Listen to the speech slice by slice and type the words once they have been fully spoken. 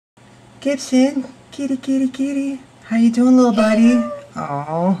Gibson, kitty, kitty, kitty. How you doing, little buddy?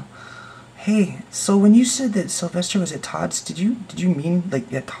 Oh, hey. So when you said that Sylvester was at Todd's, did you mean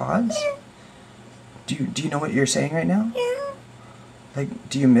like at Todd's? Do you know what you're saying right now? Like,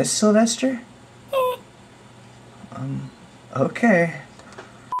 do you miss Sylvester? Okay.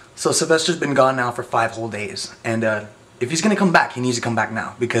 So Sylvester's been gone now for 5 whole days, and if he's gonna come back, he needs to come back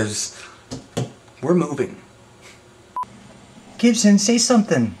now because we're moving. Gibson, say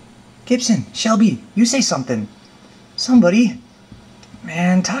something. Gibson, Shelby, you say something. Somebody.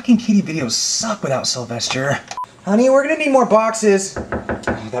 Man, talking kitty videos suck without Sylvester. Honey, we're gonna need more boxes.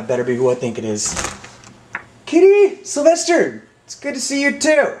 Oh, that better be who I think it is. Kitty, Sylvester, it's good to see you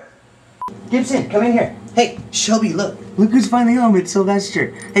too. Gibson, come in here. Hey, Shelby, look who's finally home with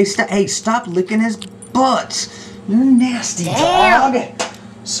Sylvester. Hey, stop licking his butt. You're nasty, dog.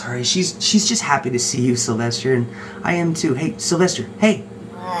 Sorry, she's just happy to see you, Sylvester, and I am too. Hey, Sylvester, hey.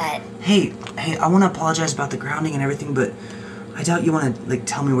 What? Hey, I want to apologize about the grounding and everything, but I doubt you want to, like,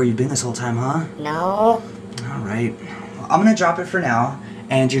 tell me where you've been this whole time, huh? No. Alright. Well, I'm gonna drop it for now,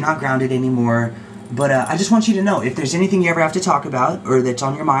 and you're not grounded anymore, but I just want you to know, if there's anything you ever have to talk about, or that's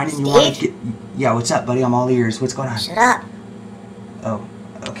on your mind and you want to get... Yeah, what's up, buddy? I'm all ears. What's going on? Shut up. Oh,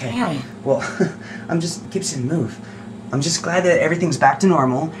 okay. Damn. Well, Gibson, move. I'm just glad that everything's back to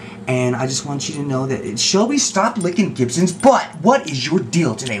normal, and I just want you to know that Shelby, stop licking Gibson's butt. What is your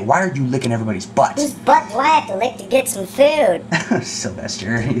deal today? Why are you licking everybody's butt? Whose butt do I have to lick to get some food?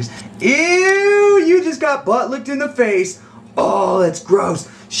 Sylvester. Ew, you just got butt licked in the face. Oh, that's gross.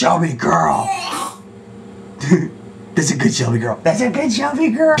 Shelby girl. That's a good Shelby girl. That's a good Shelby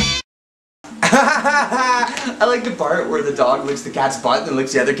girl. I like the part where the dog licks the cat's butt, and then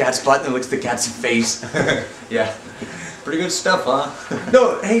licks the other cat's butt, and then licks the cat's face. Yeah. Pretty good stuff, huh?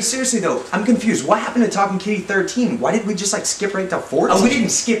 No, hey, seriously though, I'm confused. What happened to Talking Kitty 13? Why didn't we just like skip right to 14? Oh, we didn't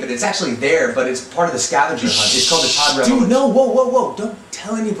skip it. It's actually there, but it's part of the scavenger hunt. It's called the Todd Revolution. Dude, no, whoa. Don't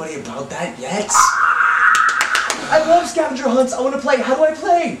tell anybody about that yet. I love scavenger hunts. I want to play. How do I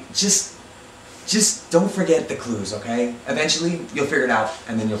play? Just don't forget the clues, okay? Eventually, you'll figure it out,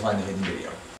 and then you'll find the hidden video.